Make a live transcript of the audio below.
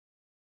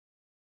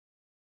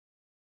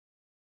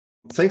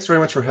Thanks very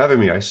much for having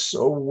me. I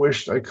so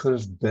wished I could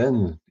have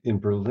been in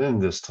Berlin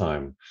this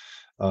time.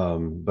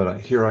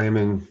 Here I am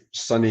in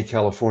sunny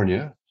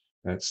California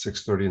at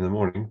 6:30 in the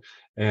morning.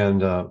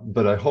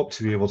 But I hope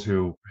to be able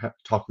to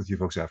talk with you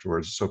folks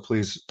afterwards. So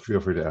please feel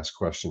free to ask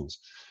questions.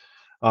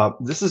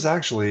 This is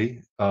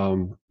actually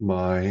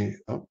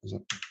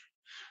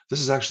this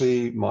is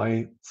actually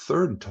my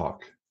third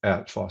talk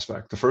at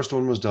FOSSBack. The first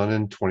one was done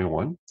in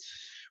 21,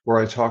 where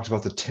I talked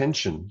about the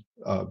tension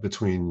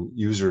between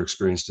user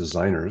experience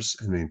designers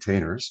and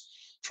maintainers,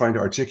 trying to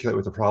articulate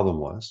what the problem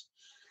was.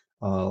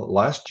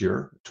 Last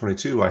year,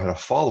 22, I had a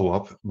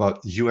follow-up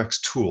about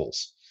UX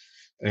tools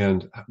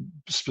and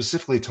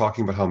specifically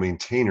talking about how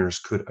maintainers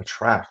could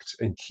attract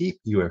and keep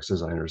UX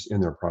designers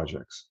in their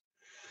projects.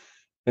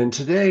 And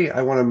today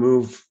I want to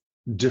move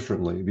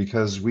differently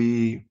because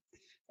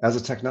as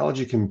a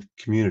technology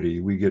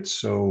community, we get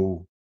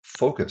so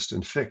focused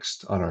and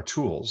fixed on our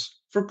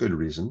tools for good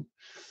reason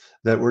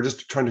that we're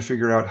just trying to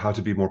figure out how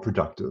to be more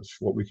productive,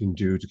 what we can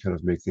do to kind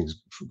of make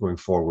things going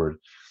forward.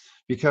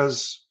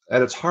 Because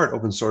at its heart,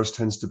 open source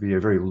tends to be a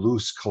very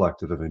loose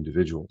collective of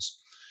individuals.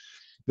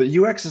 But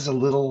UX is a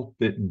little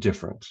bit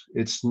different.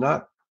 It's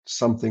not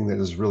something that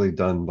is really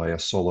done by a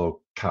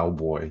solo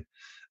cowboy.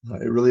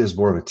 It really is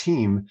more of a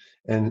team,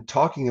 and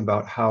talking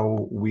about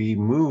how we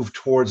move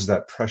towards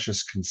that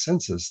precious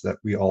consensus that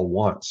we all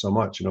want so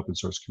much in open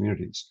source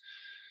communities.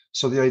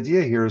 So the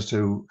idea here is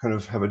to kind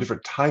of have a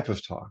different type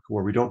of talk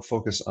where we don't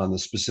focus on the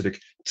specific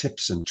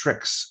tips and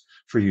tricks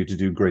for you to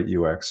do great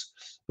UX,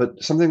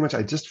 but something which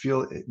I just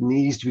feel it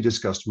needs to be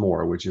discussed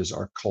more, which is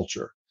our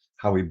culture,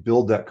 how we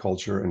build that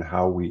culture and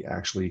how we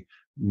actually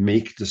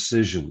make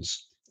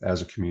decisions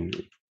as a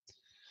community.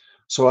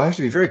 So I have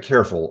to be very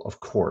careful, of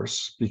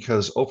course,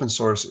 because open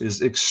source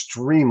is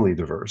extremely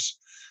diverse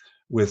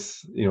with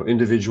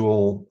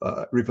individual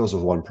repos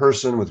of one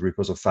person, with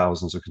repos of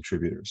thousands of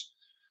contributors.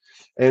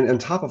 And on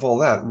top of all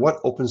that, what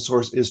open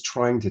source is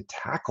trying to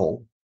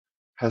tackle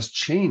has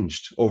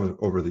changed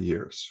over the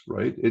years,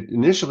 right? It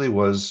initially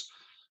was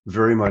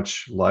very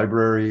much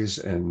libraries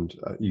and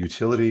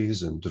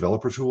utilities and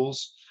developer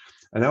tools.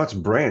 And now it's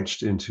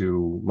branched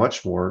into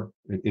much more,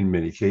 in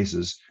many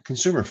cases,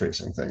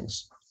 consumer-facing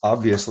things.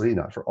 Obviously,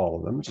 not for all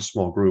of them, it's a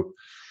small group.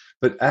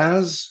 But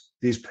as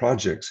these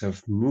projects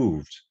have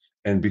moved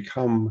and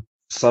become,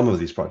 some of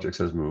these projects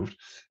have moved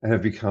and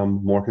have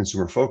become more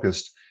consumer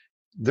focused,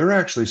 they're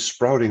actually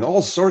sprouting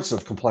all sorts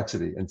of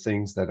complexity and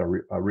things that a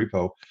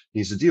repo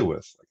needs to deal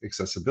with, like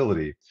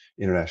accessibility,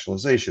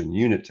 internationalization,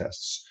 unit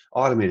tests,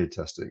 automated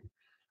testing,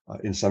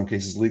 in some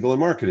cases, legal and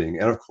marketing,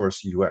 and of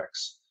course,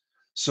 UX.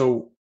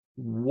 So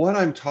what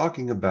I'm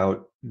talking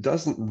about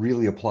doesn't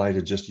really apply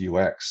to just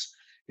UX.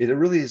 It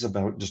really is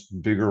about just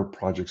bigger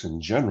projects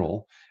in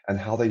general and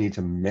how they need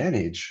to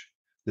manage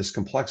this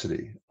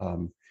complexity.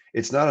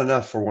 It's not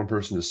enough for one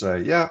person to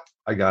say, yeah,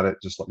 I got it,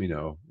 just let me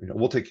know.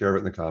 We'll take care of it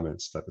in the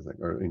comments type of thing,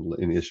 or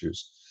in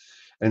issues.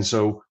 And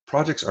so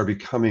projects are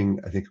becoming,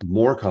 I think,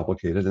 more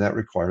complicated, and that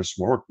requires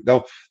more work.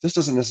 Now, this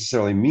doesn't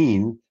necessarily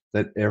mean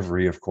that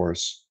every, of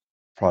course,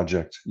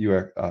 project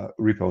UX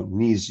repo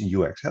needs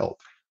UX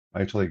help. I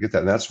totally get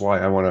that. And that's why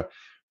I want to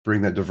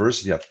bring that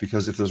diversity up,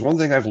 because if there's one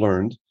thing I've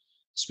learned,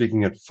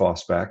 speaking at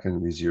FOSSBack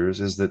in these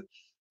years, is that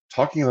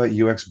talking about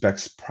UX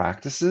best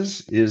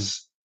practices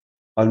is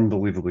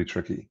unbelievably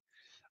tricky.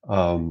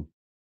 Um,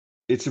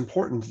 it's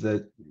important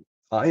that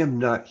I am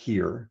not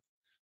here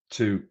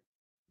to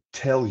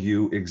tell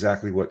you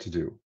exactly what to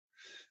do.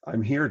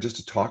 I'm here just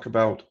to talk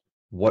about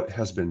what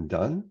has been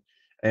done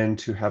and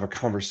to have a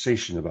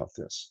conversation about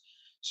this.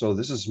 So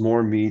this is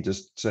more me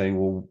just saying,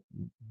 well,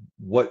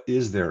 what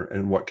is there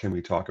and what can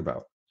we talk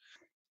about?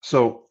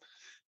 So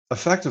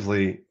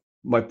effectively,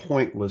 my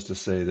point was to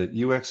say that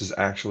UX is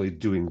actually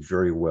doing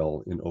very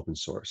well in open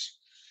source.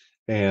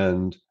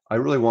 And I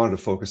really wanted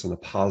to focus on the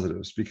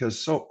positives because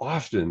so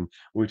often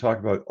when we talk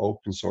about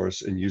open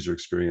source and user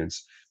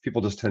experience,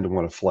 people just tend to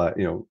want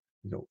to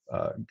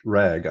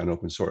rag on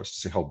open source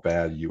to say how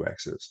bad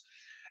UX is.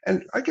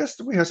 And I guess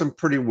we have some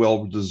pretty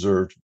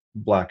well-deserved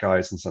black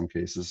eyes in some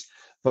cases.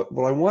 But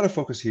what I want to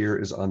focus here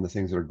is on the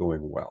things that are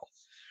going well.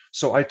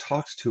 So I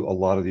talked to a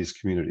lot of these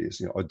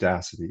communities,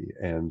 Audacity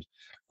and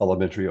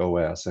Elementary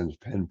OS and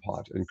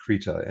Penpot and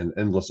Krita and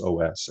Endless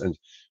OS and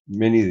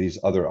many of these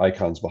other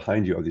icons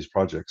behind you of these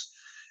projects.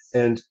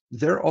 And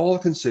they're all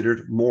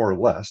considered more or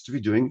less to be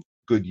doing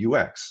good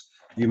UX.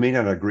 You may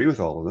not agree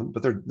with all of them,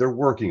 but they're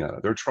working on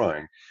it, they're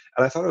trying.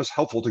 And I thought it was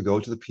helpful to go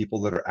to the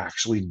people that are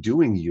actually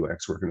doing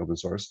UX work in open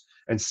source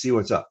and see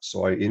what's up.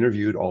 So I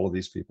interviewed all of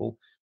these people,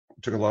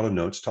 took a lot of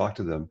notes, talked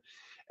to them.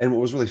 And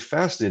what was really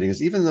fascinating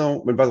is even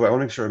though, and by the way, I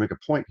want to make sure I make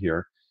a point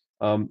here,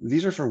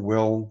 these are for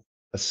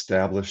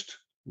well-established,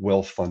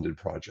 well-funded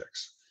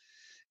projects.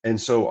 And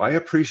so I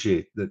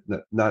appreciate that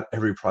not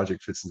every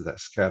project fits into that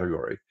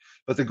category.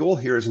 But the goal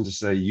here isn't to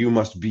say you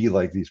must be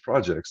like these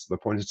projects. The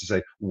point is to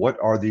say, what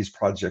are these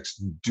projects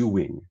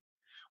doing?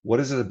 What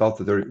is it about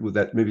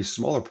that maybe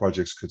smaller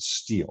projects could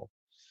steal?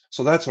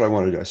 So that's what I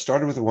want to do. I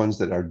started with the ones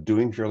that are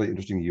doing fairly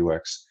interesting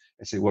UX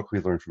and say, what can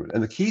we learn from it?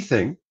 And the key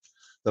thing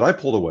that I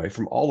pulled away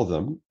from all of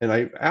them, and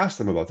I asked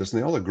them about this,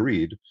 and they all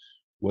agreed,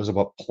 was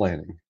about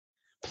planning.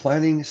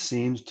 Planning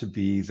seemed to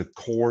be the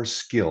core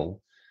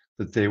skill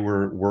that they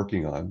were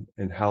working on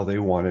and how they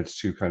wanted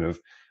to kind of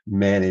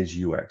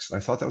manage UX. I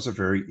thought that was a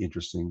very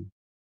interesting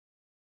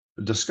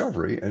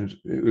discovery, and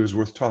it was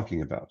worth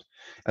talking about.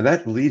 And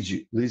that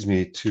leads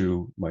me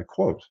to my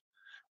quote,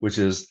 which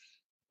is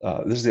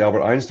this is the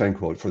Albert Einstein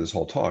quote for this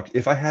whole talk.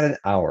 If I had an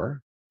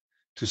hour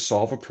to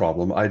solve a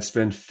problem, I'd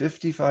spend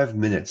 55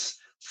 minutes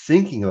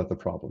thinking about the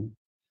problem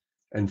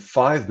and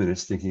 5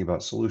 minutes thinking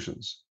about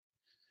solutions.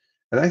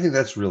 And I think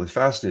that's really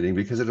fascinating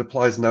because it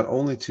applies not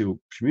only to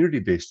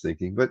community-based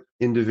thinking, but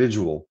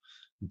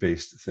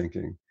individual-based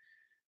thinking.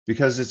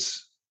 Because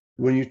it's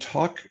when you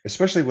talk,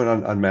 especially when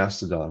on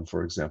Mastodon,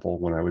 for example,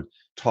 when I would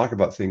talk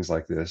about things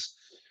like this,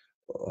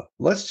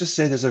 let's just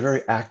say there's a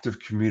very active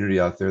community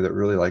out there that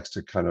really likes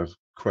to kind of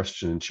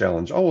question and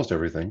challenge almost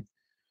everything.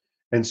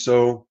 And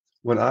so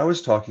when I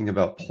was talking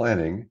about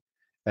planning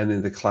and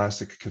in the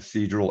classic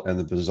cathedral and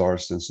the bizarre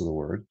sense of the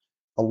word,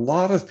 a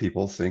lot of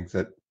people think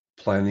that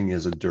planning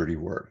is a dirty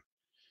word.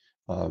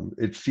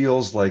 It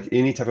feels like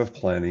any type of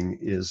planning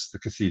is the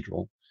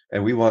cathedral,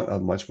 and we want a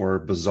much more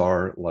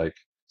bizarre like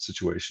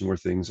situation where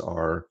things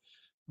are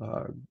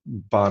uh,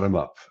 bottom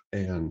up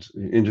and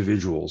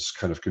individuals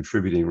kind of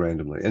contributing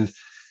randomly. And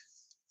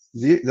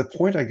the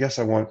point I guess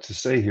I want to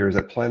say here is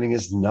that planning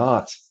is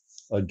not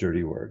a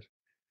dirty word.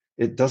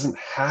 It doesn't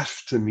have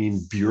to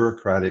mean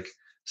bureaucratic,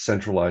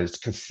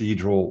 centralized,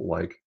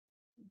 cathedral-like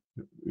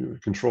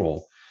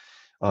control.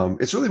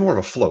 It's really more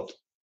of a float,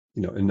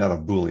 and not a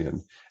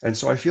Boolean. And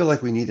so I feel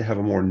like we need to have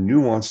a more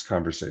nuanced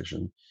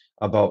conversation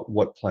about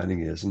what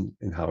planning is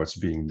and how it's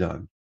being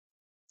done.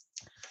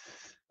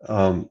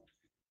 Um,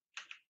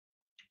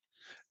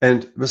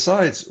 and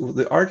besides,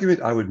 the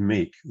argument I would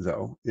make,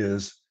 though,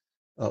 is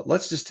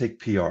let's just take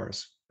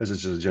PRs as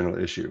just a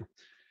general issue.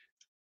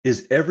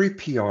 Is every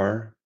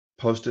PR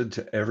posted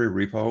to every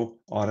repo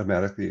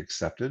automatically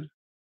accepted?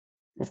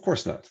 Of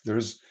course not.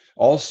 There's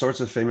all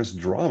sorts of famous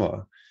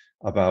drama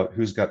about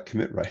who's got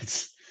commit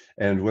rights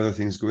and whether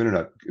things go in or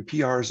not.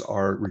 PRs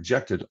are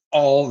rejected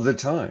all the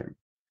time.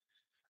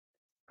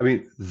 I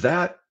mean,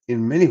 that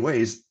in many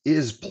ways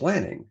is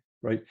planning,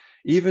 right?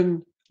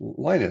 Even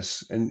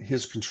Linus and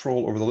his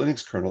control over the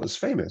Linux kernel is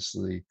famous,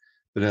 the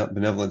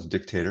benevolent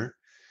dictator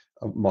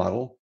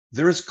model.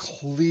 There is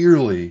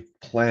clearly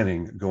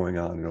planning going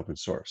on in open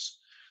source.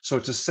 So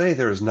to say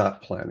there is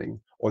not planning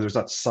or there's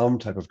not some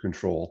type of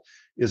control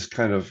is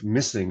kind of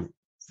missing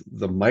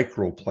the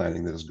micro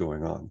planning that is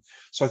going on.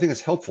 So I think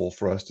it's helpful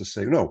for us to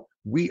say, no,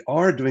 we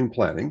are doing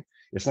planning.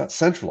 It's not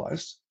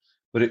centralized,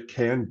 but it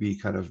can be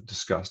kind of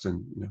discussed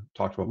and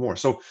talked about more.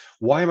 So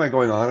why am I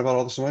going on about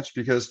all this so much?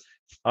 Because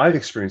I've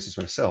experienced this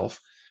myself.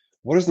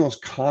 What is the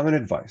most common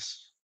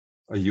advice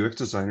a UX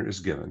designer is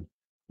given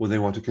when they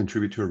want to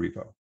contribute to a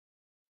repo?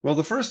 Well,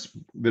 the first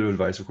bit of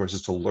advice, of course,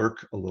 is to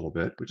lurk a little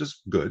bit, which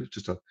is good,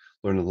 just to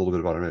learn a little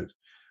bit about it.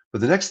 But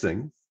the next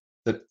thing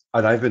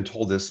and I've been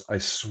told this, I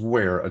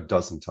swear, a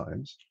dozen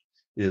times,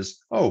 is,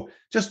 oh,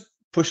 just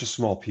push a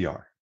small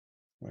PR,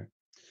 right?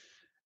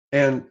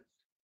 And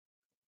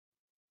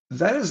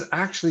that is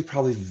actually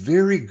probably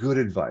very good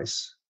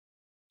advice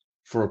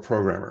for a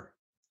programmer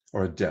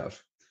or a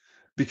dev,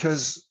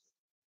 because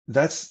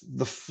that's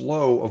the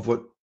flow of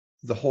what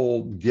the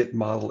whole Git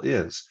model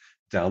is.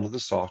 Download the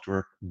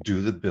software,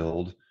 do the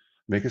build,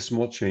 make a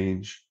small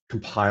change,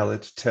 compile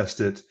it, test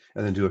it,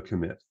 and then do a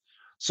commit.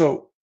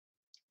 So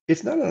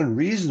it's not an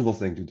unreasonable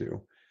thing to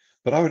do,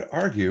 but I would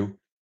argue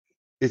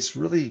it's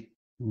really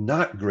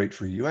not great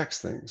for UX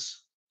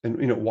things.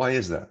 And why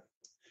is that?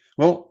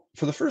 Well,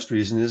 for the first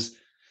reason is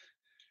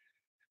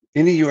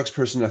any UX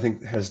person I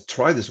think has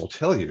tried this will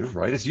tell you,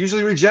 right? It's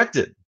usually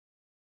rejected.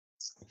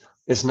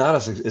 It's not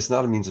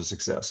a means of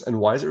success. And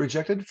why is it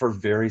rejected? For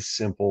very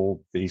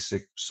simple,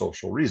 basic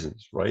social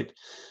reasons, right?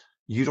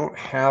 You don't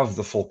have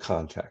the full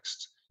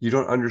context. You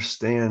don't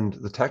understand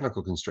the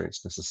technical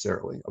constraints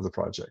necessarily of the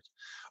project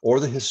or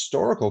the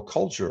historical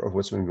culture of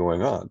what's been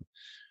going on.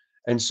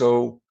 And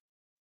so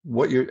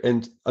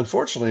and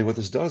unfortunately what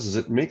this does is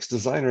it makes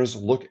designers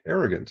look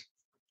arrogant.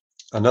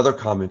 Another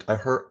comment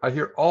I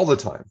hear all the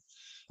time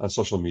on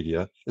social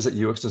media is that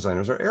UX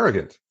designers are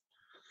arrogant.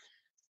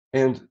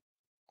 And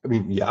I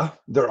mean, yeah,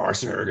 there are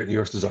some arrogant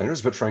UX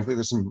designers, but frankly,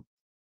 there's a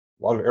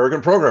lot of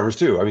arrogant programmers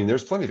too. I mean,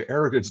 there's plenty of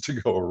arrogance to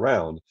go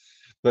around.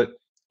 But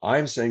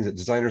I'm saying that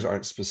designers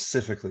aren't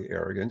specifically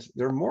arrogant.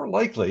 They're more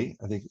likely,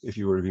 I think, if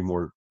you were to be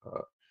more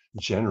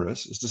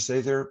generous, is to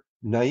say they're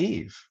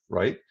naive,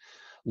 right?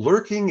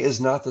 Lurking is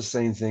not the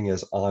same thing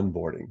as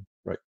onboarding,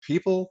 right?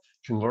 People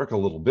can lurk a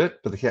little bit,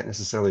 but they can't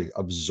necessarily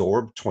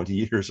absorb 20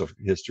 years of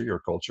history or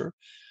culture.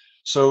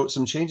 So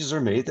some changes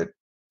are made that,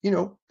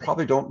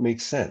 probably don't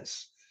make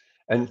sense.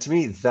 And to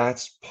me,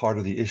 that's part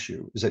of the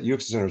issue is that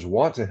UX designers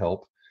want to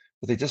help,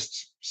 but they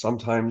just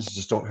sometimes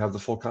just don't have the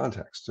full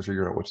context to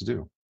figure out what to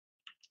do.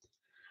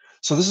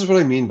 So this is what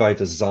I mean by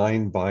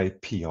design by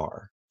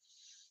PR.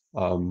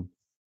 Um,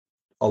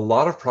 a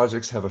lot of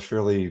projects have a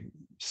fairly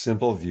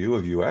simple view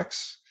of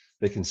UX.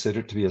 They consider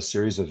it to be a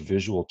series of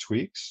visual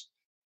tweaks.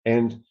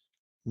 And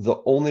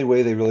the only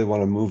way they really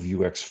want to move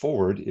UX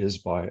forward is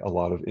by a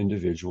lot of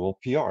individual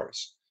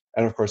PRs.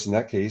 And of course, in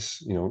that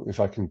case, if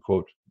I can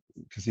quote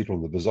Cathedral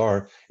in the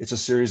Bazaar, it's a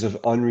series of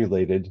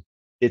unrelated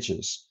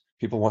itches.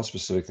 People want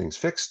specific things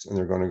fixed, and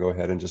they're going to go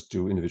ahead and just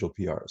do individual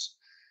PRs.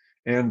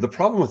 And the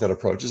problem with that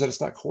approach is that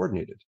it's not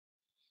coordinated.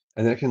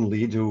 And that can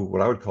lead to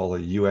what I would call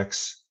a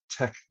UX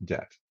tech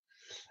debt.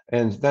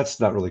 And that's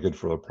not really good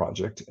for a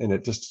project, and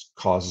it just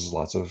causes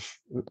lots of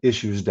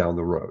issues down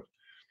the road.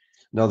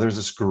 Now, there's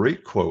this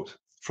great quote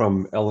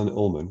from Ellen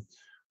Ullman,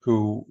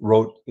 who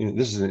wrote,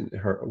 this is in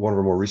one of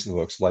her more recent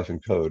books, Life in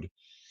Code.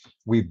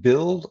 We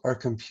build our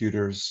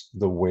computers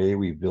the way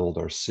we build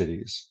our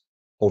cities,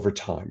 over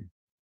time,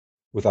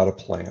 without a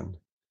plan,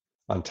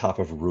 on top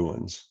of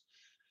ruins.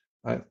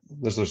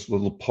 There's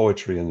little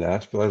poetry in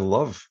that, but I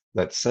love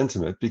that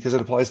sentiment because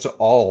it applies to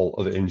all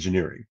of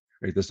engineering,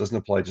 right? This doesn't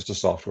apply just to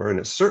software, and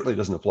it certainly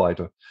doesn't apply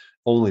to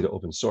only to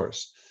open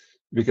source,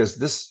 because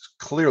this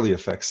clearly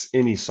affects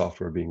any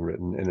software being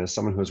written. And as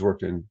someone who has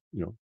worked in,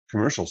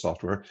 commercial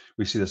software,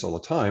 we see this all the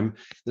time,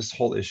 this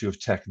whole issue of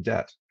tech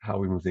debt, how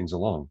we move things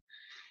along.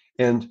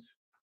 And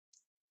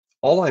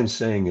all I'm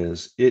saying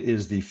is it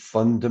is the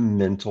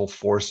fundamental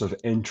force of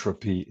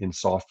entropy in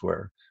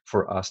software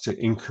for us to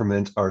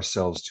increment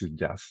ourselves to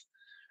death.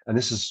 And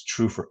this is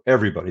true for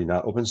everybody,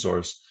 not open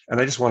source. And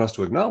I just want us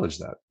to acknowledge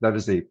that. That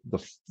is the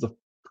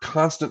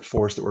constant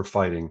force that we're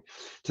fighting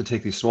to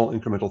take these small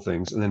incremental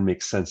things and then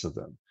make sense of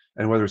them.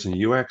 And whether it's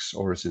in UX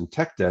or it's in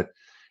tech debt,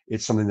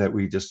 it's something that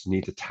we just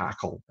need to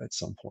tackle at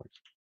some point.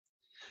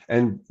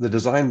 And the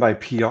design by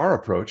PR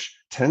approach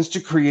tends to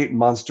create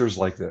monsters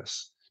like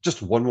this.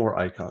 Just one more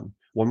icon,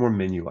 one more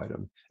menu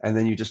item, and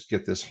then you just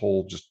get this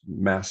whole just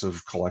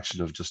massive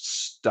collection of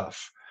just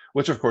stuff,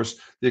 which of course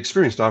the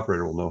experienced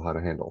operator will know how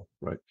to handle,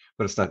 right?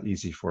 But it's not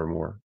easy for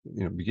more,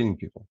 beginning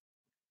people.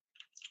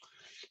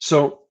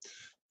 So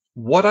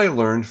what I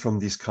learned from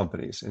these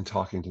companies and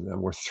talking to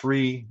them were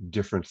three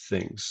different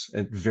things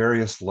at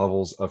various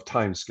levels of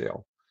time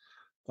scale.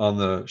 On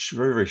the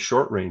very, very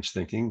short range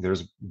thinking,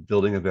 there's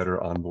building a better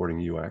onboarding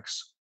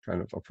UX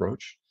kind of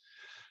approach.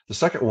 The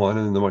second one,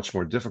 and the much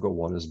more difficult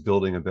one, is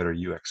building a better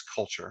UX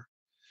culture.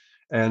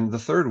 And the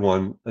third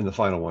one, and the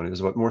final one, is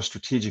about more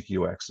strategic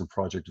UX and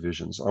project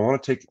visions. I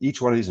want to take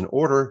each one of these in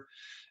order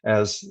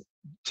as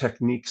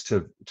techniques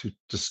to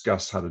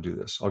discuss how to do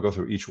this. I'll go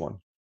through each one.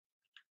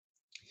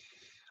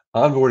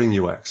 Onboarding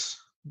UX,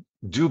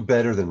 do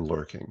better than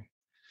lurking.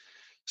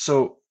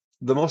 So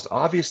the most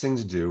obvious thing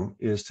to do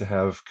is to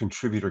have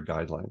contributor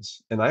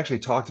guidelines. And I actually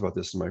talked about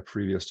this in my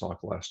previous talk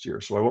last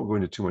year, so I won't go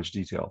into too much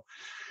detail.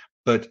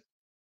 But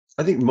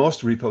I think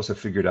most repos have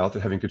figured out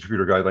that having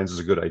contributor guidelines is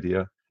a good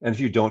idea. And if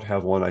you don't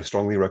have one, I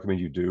strongly recommend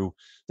you do.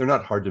 They're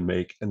not hard to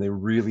make, and they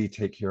really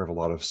take care of a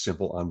lot of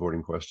simple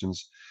onboarding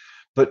questions.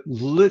 But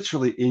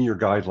literally in your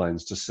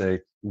guidelines to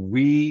say,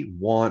 we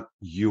want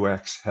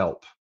UX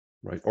help,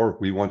 right? Or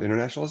we want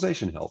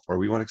internationalization help, or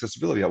we want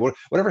accessibility help,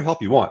 whatever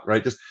help you want,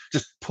 right? Just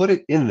put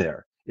it in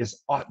there.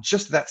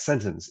 Just that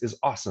sentence is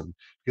awesome,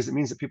 because it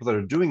means that people that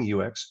are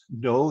doing UX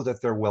know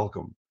that they're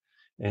welcome,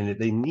 and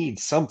they need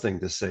something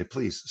to say,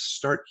 please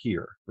start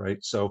here, right?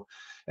 So,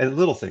 and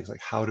little things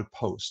like how to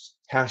post,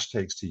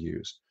 hashtags to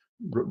use,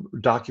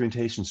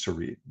 documents to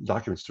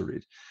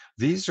read.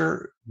 These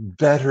are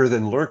better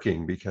than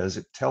lurking because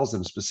it tells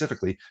them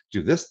specifically,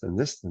 do this, then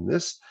this, then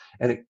this,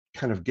 and it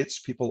kind of gets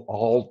people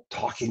all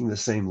talking the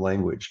same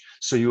language.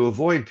 So you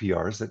avoid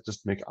PRs that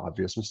just make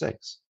obvious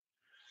mistakes.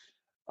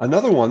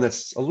 Another one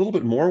that's a little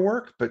bit more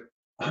work, but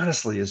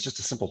honestly is just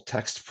a simple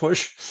text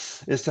push,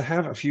 is to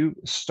have a few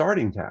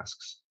starting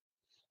tasks,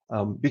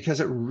 because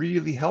it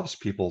really helps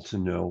people to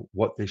know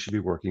what they should be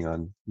working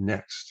on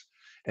next.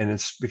 And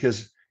it's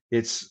because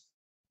it's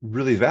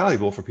really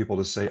valuable for people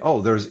to say, oh,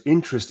 there's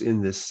interest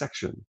in this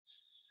section.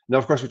 Now,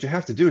 of course, what you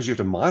have to do is you have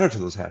to monitor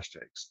those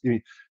hashtags.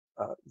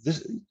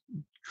 This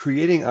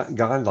creating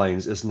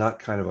guidelines is not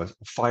kind of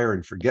a fire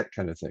and forget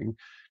kind of thing,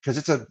 because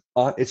it's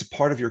a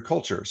part of your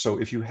culture.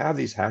 So if you have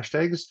these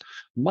hashtags,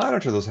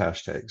 monitor those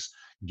hashtags.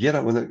 Get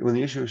on when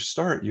the issues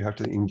start, you have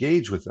to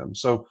engage with them.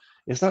 So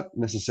it's not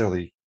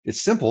necessarily,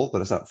 it's simple,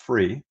 but it's not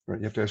free, right?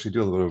 You have to actually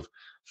do a little bit of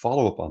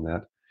follow up on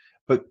that.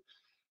 But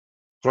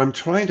what I'm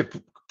trying to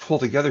pull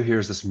together here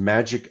is this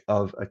magic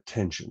of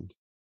attention.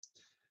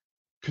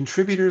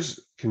 Contributors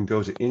can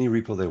go to any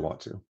repo they want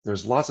to.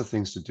 There's lots of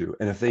things to do.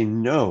 And if they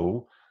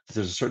know that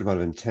there's a certain amount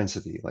of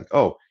intensity, like,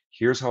 oh,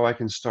 here's how I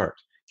can start,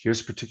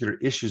 here's particular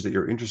issues that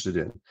you're interested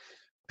in,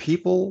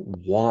 people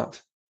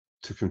want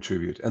to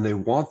contribute and they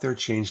want their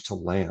change to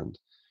land.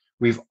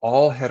 We've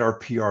all had our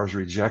PRs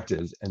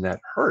rejected, and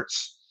that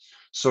hurts.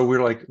 So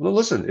we're like, well,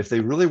 listen, if they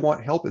really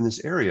want help in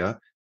this area,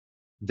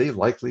 they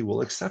likely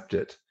will accept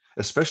it,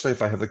 especially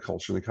if I have the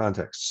culture and the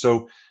context.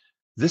 So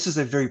this is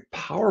a very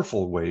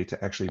powerful way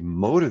to actually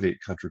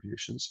motivate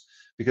contributions,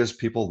 because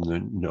people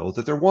know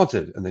that they're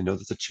wanted and they know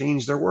that the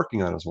change they're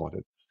working on is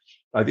wanted.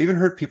 I've even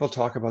heard people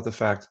talk about the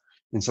fact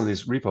in some of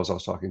these repos I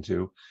was talking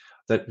to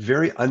that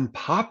very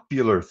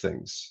unpopular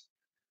things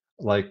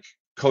like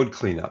code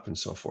cleanup and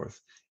so forth,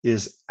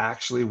 is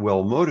actually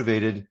well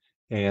motivated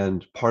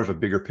and part of a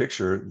bigger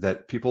picture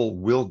that people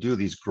will do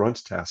these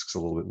grunt tasks a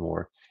little bit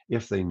more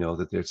if they know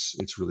that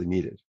it's really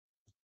needed.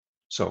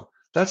 So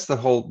that's the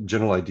whole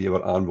general idea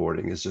about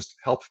onboarding, is just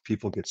help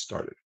people get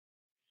started.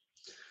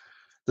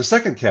 The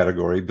second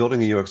category,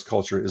 building a UX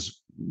culture,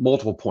 is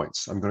multiple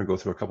points. I'm going to go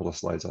through a couple of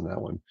slides on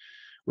that one,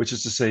 which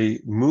is to say,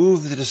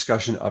 move the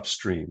discussion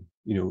upstream,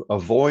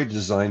 avoid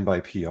design by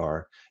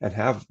PR and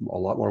have a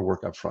lot more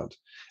work up front.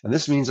 And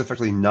this means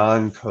effectively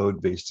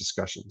non-code based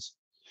discussions.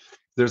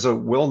 There's a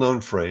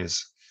well-known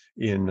phrase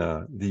in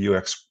the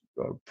UX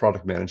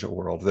product management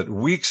world that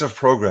weeks of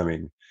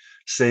programming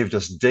saved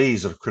us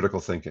days of critical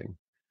thinking.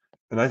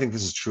 And I think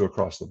this is true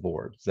across the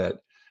board, that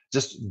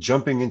just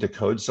jumping into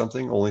code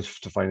something only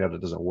to find out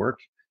it doesn't work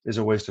is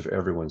a waste of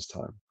everyone's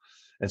time.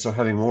 And so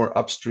having more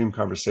upstream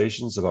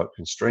conversations about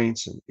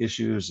constraints and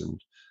issues and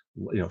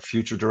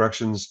future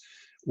directions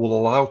will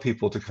allow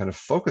people to kind of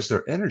focus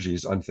their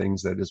energies on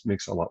things that just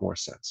makes a lot more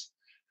sense.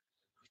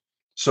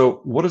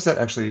 So what does that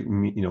actually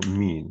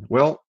mean?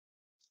 Well,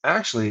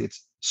 actually,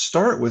 it's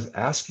start with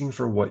asking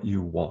for what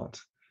you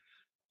want.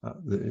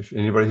 If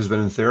anybody who's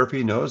been in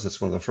therapy knows, that's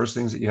one of the first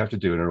things that you have to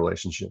do in a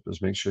relationship,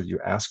 is make sure you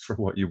ask for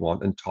what you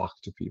want and talk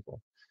to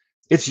people.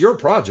 It's your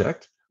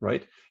project,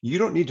 right? You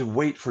don't need to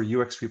wait for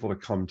UX people to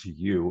come to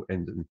you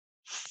and then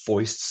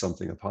foist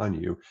something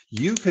upon you.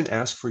 You can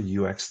ask for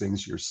UX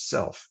things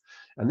yourself.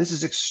 And this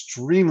is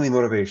extremely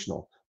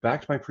motivational.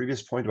 Back to my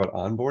previous point about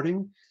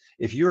onboarding,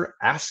 if you're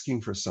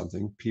asking for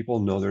something, people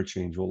know their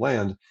change will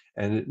land,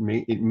 and it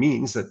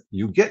means that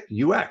you get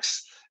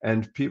UX.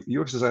 And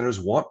UX designers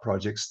want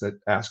projects that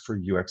ask for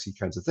UX-y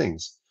kinds of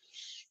things.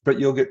 But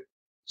you'll get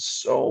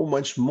so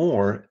much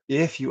more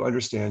if you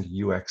understand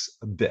UX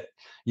a bit.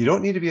 You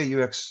don't need to be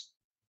a UX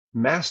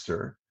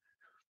master,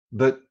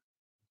 but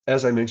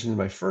as I mentioned in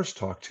my first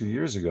talk 2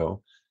 years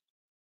ago,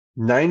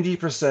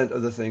 90%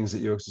 of the things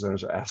that UX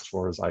designers are asked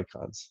for is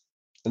icons.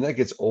 And that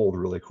gets old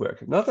really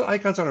quick. Not that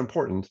icons aren't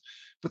important,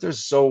 but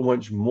there's so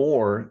much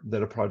more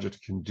that a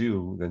project can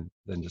do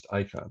than just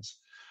icons.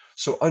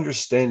 So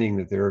understanding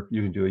that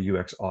you can do a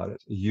UX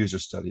audit, a user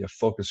study, a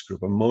focus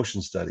group, a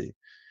motion study,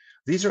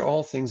 these are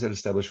all things that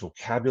establish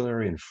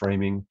vocabulary and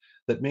framing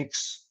that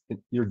makes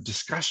your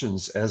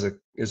discussions as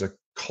a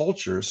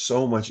culture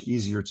so much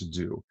easier to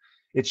do.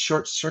 It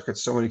short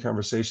circuits so many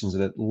conversations,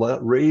 and it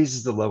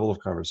raises the level of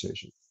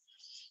conversation.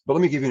 But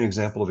let me give you an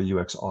example of a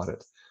UX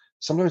audit.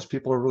 Sometimes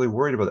people are really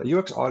worried about that.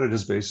 UX audit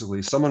is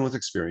basically someone with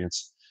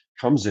experience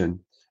comes in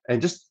and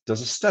just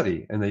does a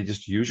study, and they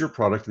just use your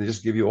product and they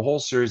just give you a whole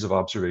series of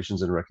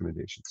observations and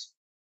recommendations.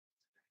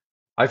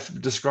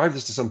 I've described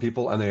this to some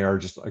people and they are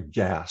just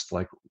aghast,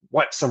 like,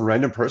 what? Some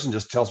random person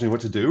just tells me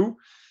what to do?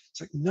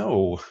 It's like,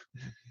 no.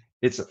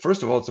 It's,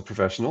 first of all, it's a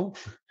professional,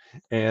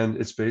 and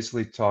it's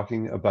basically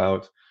talking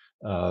about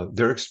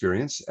their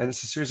experience, and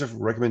it's a series of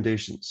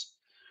recommendations.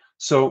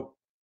 So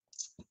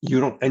you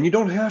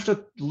don't have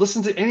to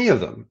listen to any of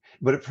them,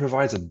 but it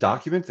provides a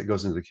document that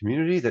goes into the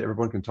community that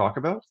everyone can talk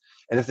about.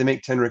 And if they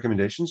make 10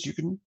 recommendations, you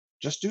can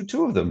just do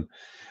 2 of them.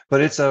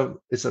 But it's a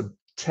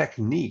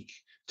technique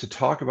to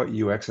talk about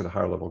UX at a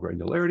higher level of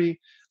granularity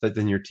that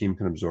then your team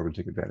can absorb and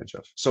take advantage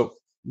of. So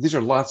these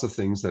are lots of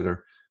things that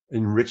are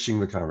enriching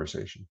the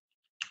conversation.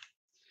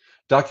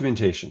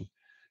 Documentation.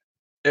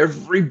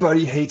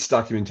 Everybody hates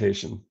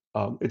documentation.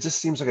 It just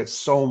seems like it's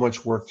so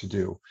much work to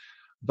do.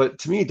 But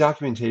to me,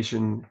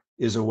 documentation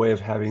is a way of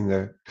having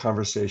the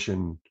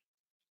conversation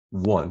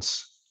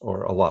once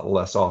or a lot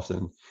less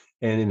often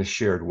and in a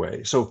shared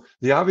way. So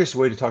the obvious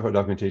way to talk about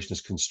documentation is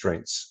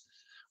constraints.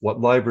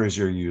 What libraries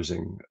you're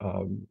using,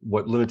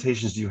 what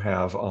limitations do you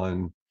have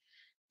on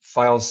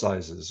file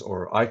sizes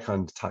or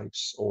icon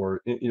types,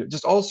 or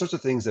just all sorts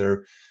of things that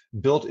are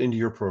built into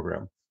your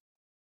program.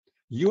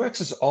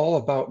 UX is all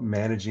about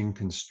managing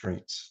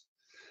constraints.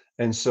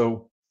 And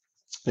so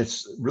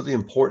it's really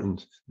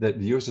important that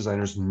the UX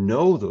designers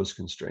know those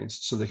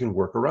constraints so they can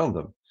work around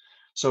them.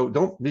 So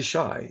don't be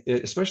shy,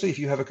 especially if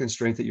you have a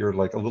constraint that you're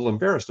like a little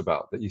embarrassed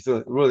about, that you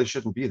feel really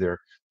shouldn't be there.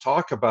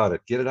 Talk about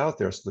it, get it out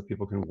there so that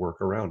people can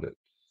work around it.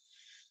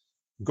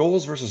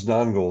 Goals versus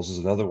non-goals is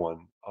another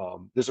one.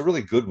 There's a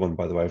really good one,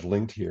 by the way, I've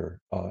linked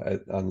here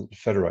on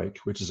Federike,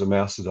 which is a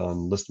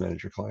Mastodon list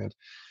manager client.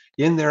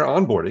 In their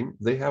onboarding,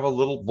 they have a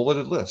little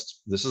bulleted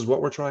list. This is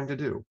what we're trying to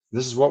do.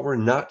 This is what we're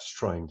not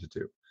trying to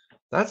do.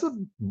 That's a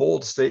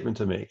bold statement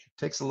to make. It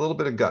takes a little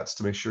bit of guts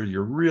to make sure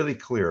you're really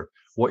clear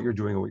what you're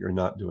doing and what you're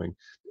not doing.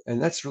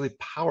 And that's really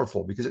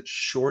powerful because it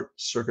short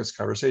circuits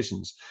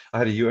conversations. I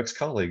had a UX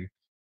colleague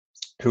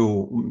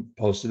who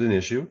posted an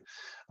issue,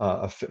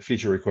 a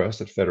feature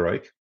request at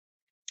Federike,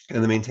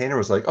 and the maintainer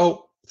was like,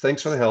 "Oh,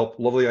 thanks for the help,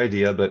 lovely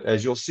idea, but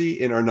as you'll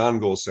see in our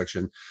non-goals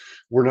section,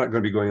 we're not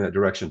going to be going in that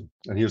direction."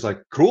 And he was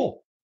like,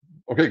 "Cool,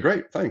 okay,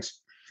 great,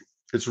 thanks."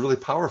 It's really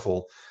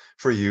powerful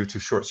for you to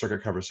short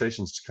circuit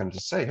conversations to kind of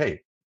just say,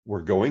 "Hey,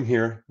 we're going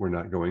here, we're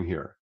not going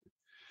here."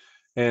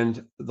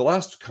 And the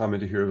last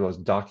comment here was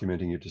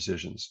documenting your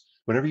decisions.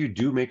 Whenever you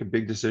do make a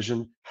big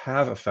decision,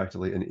 have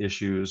effectively an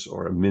issues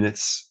or a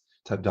minutes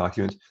type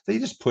document, they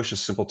just push a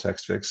simple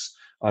text fix.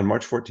 On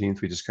March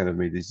 14th, we just kind of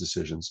made these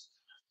decisions.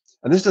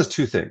 And this does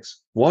two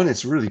things. One,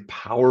 it's really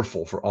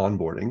powerful for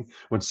onboarding.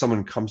 When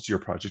someone comes to your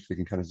project, they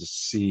can kind of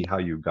just see how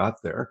you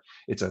got there.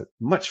 It's a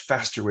much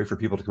faster way for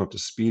people to come up to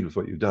speed with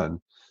what you've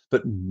done.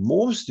 But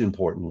most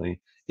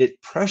importantly,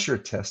 it pressure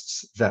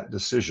tests that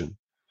decision.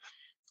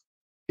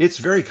 It's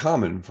very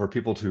common for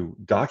people to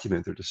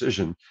document their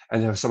decision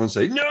and have someone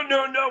say, no,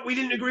 no, no, we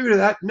didn't agree with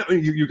that. No,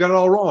 you got it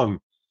all wrong.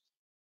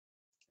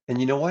 And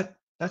you know what?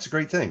 That's a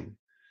great thing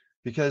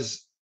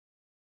because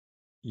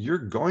you're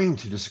going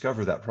to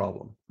discover that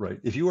problem, right?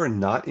 If you are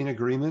not in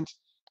agreement,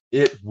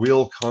 it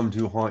will come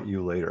to haunt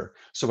you later.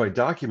 So by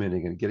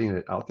documenting and getting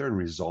it out there and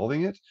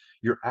resolving it,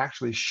 you're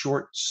actually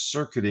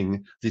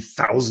short-circuiting the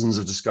thousands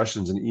of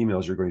discussions and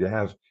emails you're going to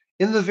have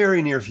in the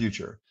very near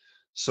future.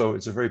 So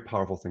it's a very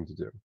powerful thing to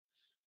do.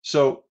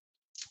 So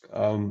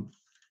um,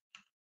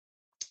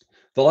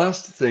 the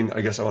last thing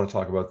I guess I want to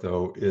talk about,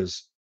 though,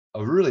 is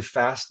a really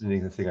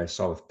fascinating thing I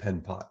saw with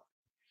PenPot.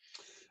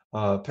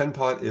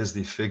 PenPot is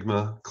the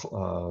Figma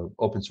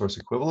open source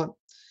equivalent,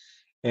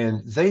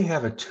 and they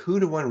have a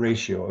 2-to-1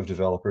 ratio of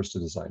developers to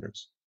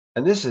designers.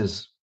 And this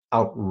is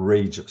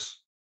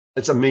outrageous.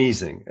 It's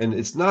amazing, and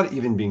it's not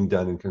even being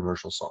done in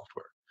commercial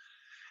software.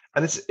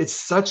 And it's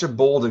such a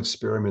bold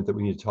experiment that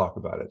we need to talk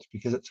about it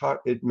because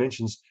it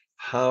mentions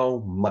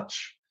how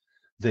much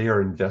they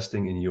are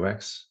investing in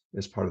UX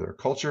as part of their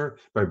culture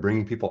by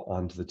bringing people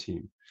onto the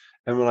team.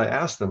 And when I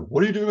asked them,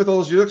 what are you doing with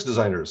all those UX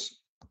designers?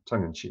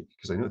 Tongue in cheek,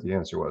 because I knew what the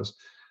answer was.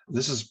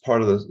 This is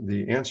part of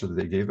the answer that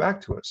they gave back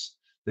to us.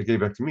 They gave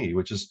back to me,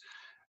 which is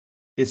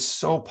it's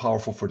so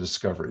powerful for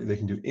discovery. They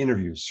can do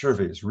interviews,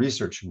 surveys,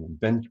 researching,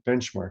 and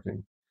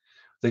benchmarking.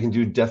 They can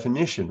do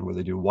definition, where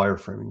they do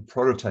wireframing,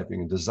 prototyping,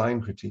 and design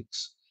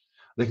critiques.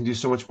 They can do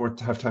so much more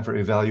to have time for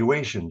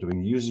evaluation,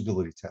 doing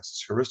usability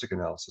tests, heuristic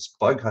analysis,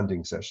 bug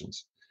hunting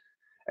sessions.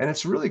 And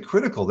it's really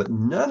critical that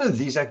none of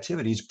these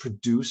activities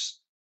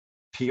produce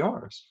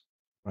PRs,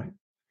 right?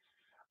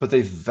 But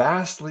they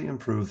vastly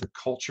improve the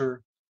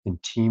culture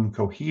and team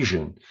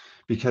cohesion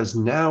because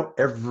now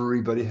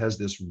everybody has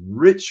this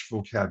rich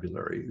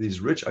vocabulary, these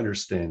rich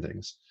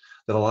understandings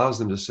that allows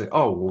them to say,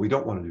 oh, well, we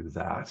don't want to do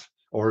that.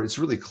 Or it's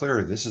really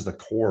clear this is the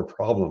core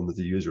problem that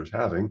the user is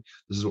having.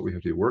 This is what we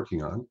have to be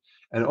working on.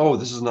 And oh,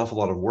 this is an awful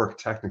lot of work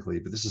technically,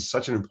 but this is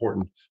such an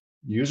important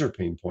user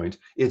pain point.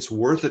 It's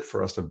worth it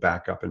for us to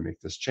back up and make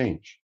this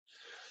change.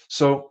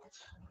 So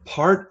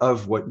part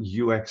of what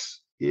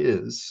UX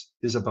is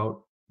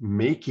about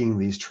making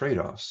these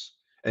trade-offs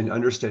and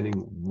understanding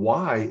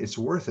why it's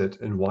worth it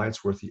and why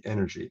it's worth the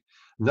energy.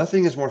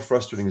 Nothing is more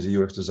frustrating as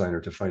a UX designer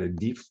to find a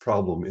deep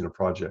problem in a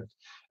project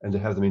and to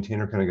have the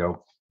maintainer kind of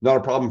go, not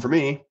a problem for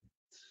me.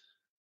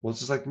 Well, it's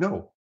just like,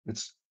 no,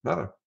 it's not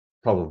a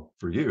problem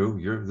for you.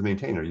 You're the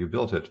maintainer, you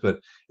built it,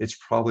 but it's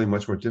probably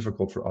much more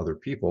difficult for other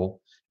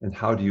people. And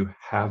how do you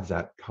have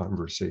that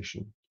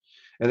conversation?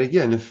 And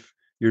again, if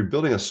you're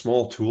building a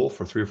small tool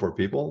for 3 or 4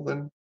 people,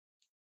 then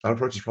that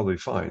approach is probably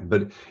fine.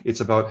 But it's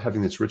about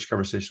having this rich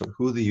conversation about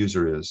who the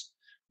user is,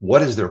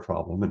 what is their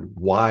problem, and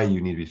why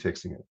you need to be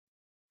fixing it.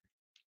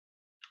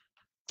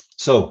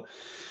 So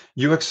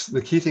UX,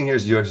 the key thing here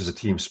is UX is a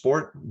team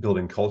sport.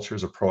 Building culture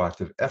is a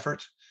proactive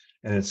effort.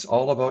 And it's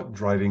all about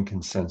driving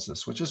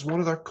consensus, which is one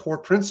of the core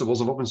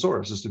principles of open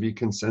source, is to be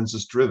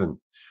consensus driven.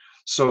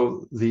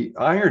 So the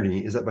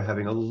irony is that by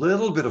having a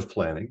little bit of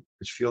planning,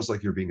 which feels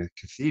like you're being a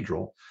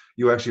cathedral,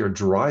 you actually are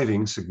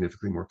driving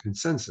significantly more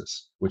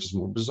consensus, which is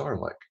more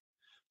bizarre-like.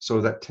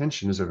 So that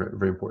tension is a very,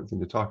 very important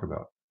thing to talk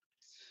about.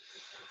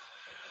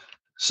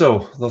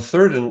 So the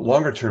third and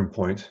longer term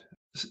point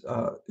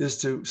is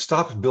to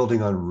stop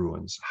building on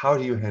ruins. How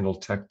do you handle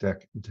tech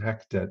debt,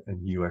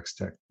 and UX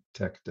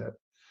tech debt?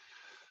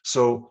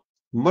 So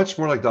much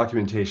more like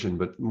documentation,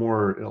 but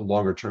more in a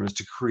longer term, is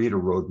to create a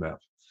roadmap.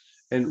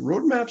 And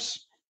roadmaps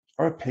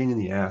are a pain in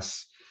the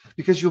ass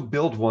because you'll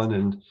build one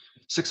and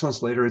 6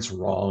 months later it's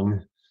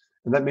wrong.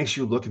 And that makes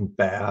you look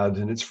bad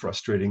and it's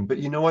frustrating. But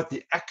you know what?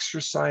 The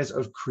exercise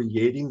of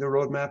creating the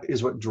roadmap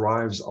is what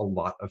drives a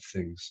lot of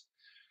things.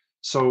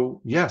 So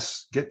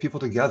yes, get people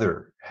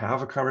together,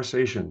 have a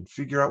conversation,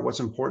 figure out what's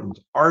important,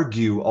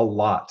 argue a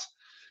lot.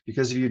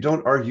 Because if you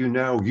don't argue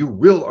now, you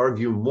will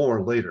argue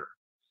more later.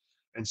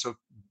 And so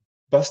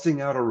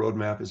busting out a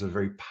roadmap is a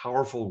very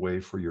powerful way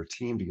for your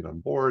team to get on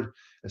board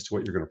as to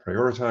what you're going to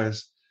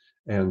prioritize,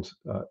 and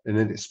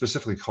then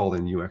specifically call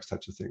in UX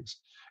types of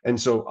things. And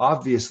so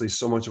obviously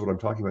so much of what I'm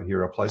talking about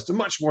here applies to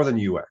much more than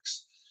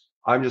UX.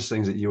 I'm just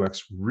saying that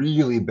UX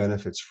really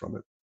benefits from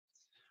it.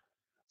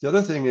 The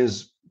other thing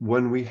is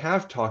when we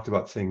have talked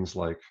about things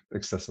like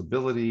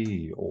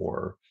accessibility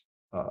or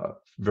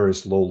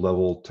various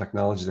low-level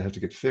technologies that have to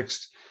get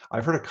fixed,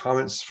 I've heard of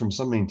comments from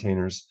some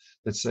maintainers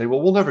that say,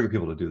 well, we'll never get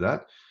people to do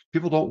that.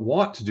 People don't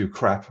want to do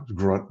crap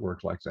grunt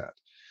work like that.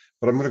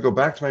 But I'm going to go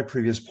back to my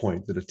previous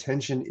point that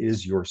attention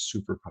is your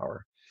superpower.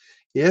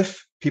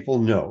 If people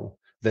know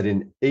that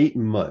in 8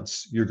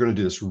 months, you're going to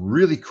do this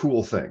really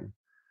cool thing,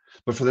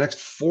 but for the next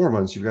 4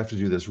 months, you have to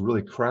do this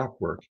really crap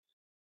work,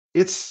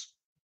 it's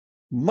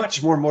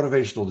much more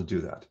motivational to do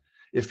that.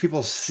 If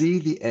people see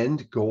the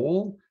end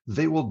goal,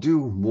 they will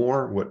do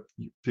more what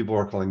people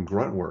are calling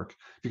grunt work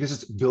because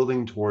it's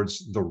building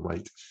towards the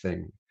right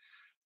thing.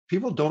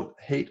 People don't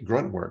hate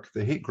grunt work.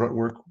 They hate grunt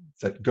work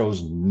that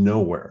goes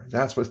nowhere.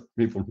 That's what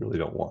people really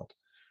don't want.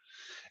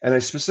 And I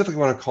specifically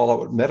want to call out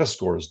what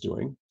Metascore is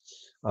doing.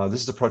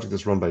 This is a project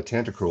that's run by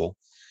Tantacruel,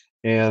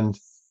 and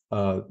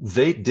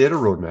they did a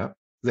roadmap.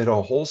 They had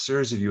a whole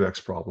series of UX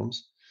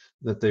problems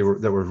that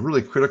were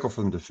really critical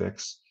for them to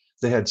fix.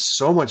 They had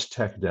so much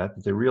tech debt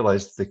that they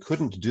realized they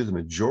couldn't do the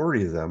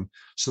majority of them,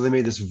 so they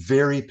made this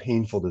very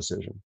painful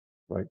decision.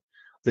 Right?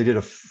 They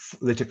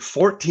took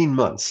 14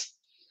 months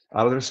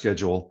out of their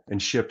schedule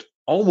and shipped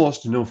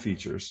almost no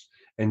features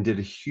and did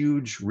a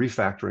huge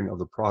refactoring of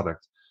the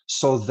product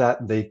so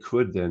that they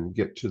could then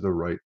get to the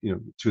right,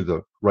 to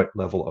the right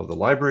level of the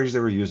libraries they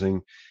were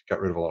using,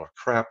 got rid of a lot of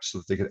crap so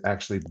that they could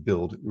actually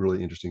build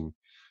really interesting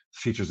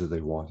features that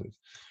they wanted.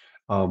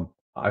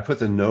 I put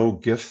the no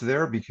GIF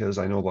there because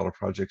I know a lot of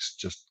projects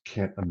just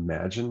can't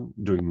imagine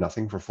doing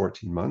nothing for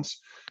 14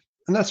 months,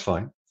 and that's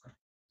fine.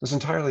 It's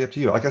entirely up to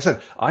you. Like I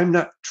said, I'm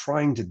not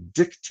trying to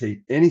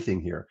dictate anything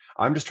here.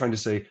 I'm just trying to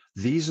say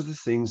these are the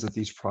things that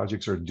these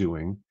projects are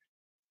doing,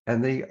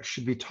 and they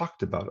should be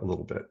talked about a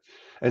little bit.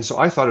 And so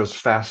I thought it was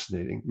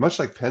fascinating, much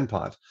like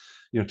PenPot,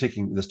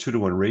 taking this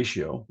 2-to-1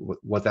 ratio,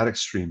 what that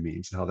extreme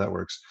means and how that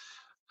works.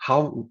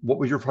 What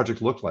would your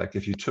project look like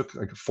if you took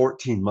like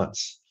 14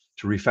 months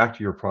to refactor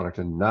your product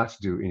and not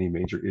do any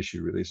major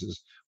issue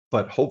releases,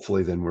 but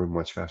hopefully then we're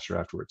much faster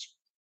afterwards?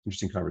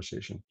 Interesting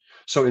conversation.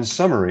 So in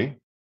summary,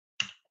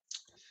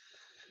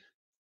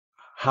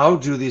 how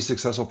do these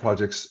successful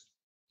projects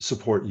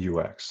support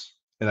UX?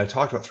 And I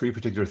talked about three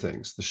particular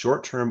things. The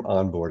short-term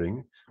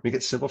onboarding, make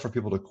it simple for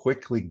people to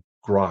quickly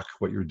grok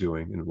what you're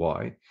doing and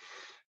why.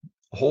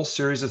 A whole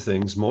series of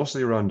things,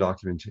 mostly around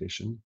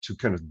documentation, to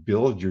kind of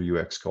build your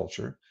UX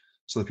culture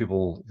so that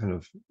people kind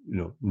of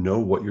know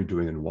what you're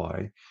doing and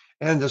why.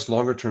 And this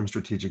longer-term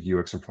strategic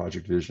UX and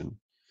project vision.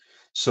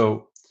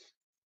 So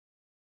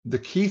the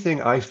key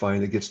thing I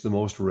find that gets the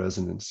most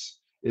resonance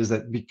is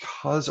that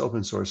because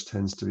open source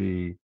tends to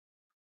be,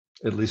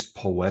 at least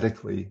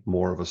poetically,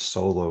 more of a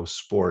solo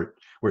sport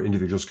where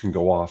individuals can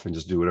go off and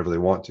just do whatever they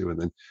want to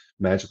and then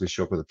magically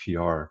show up with a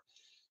PR.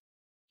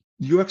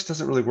 UX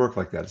doesn't really work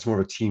like that. It's more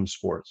of a team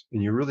sport.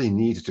 And you really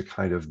need to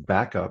kind of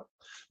back up,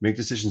 make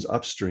decisions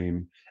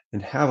upstream,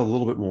 and have a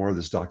little bit more of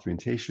this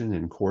documentation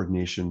and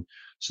coordination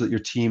so that your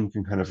team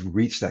can kind of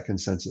reach that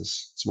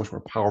consensus. It's a much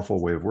more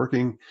powerful way of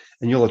working,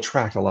 and you'll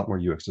attract a lot more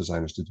UX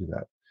designers to do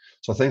that.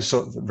 So thanks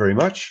so very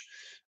much.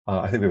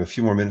 I think we have a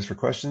few more minutes for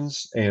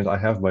questions, and I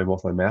have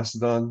both my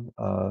Mastodon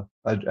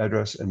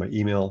address and my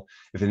email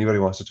if anybody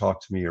wants to talk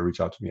to me or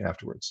reach out to me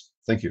afterwards.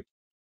 Thank you.